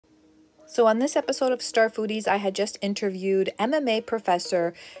So on this episode of Star Foodies, I had just interviewed MMA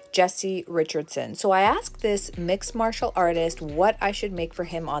Professor Jesse Richardson. So I asked this mixed martial artist what I should make for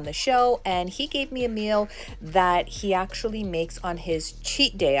him on the show, and he gave me a meal that he actually makes on his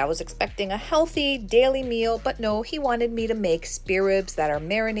cheat day. I was expecting a healthy daily meal, but no, he wanted me to make spare ribs that are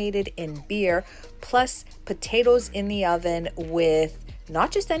marinated in beer, plus potatoes in the oven with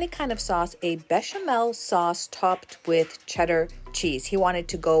not just any kind of sauce, a bechamel sauce topped with cheddar cheese. He wanted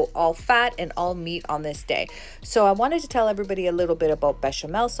to go all fat and all meat on this day. So I wanted to tell everybody a little bit about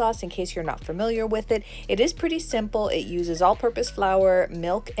bechamel sauce in case you're not familiar with it. It is pretty simple. It uses all-purpose flour,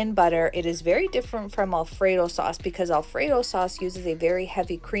 milk, and butter. It is very different from Alfredo sauce because Alfredo sauce uses a very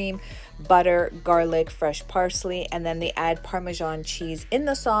heavy cream, butter, garlic, fresh parsley, and then they add Parmesan cheese in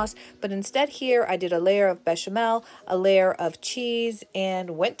the sauce. But instead here, I did a layer of bechamel, a layer of cheese,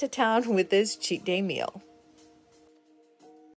 and went to town with this cheat day meal.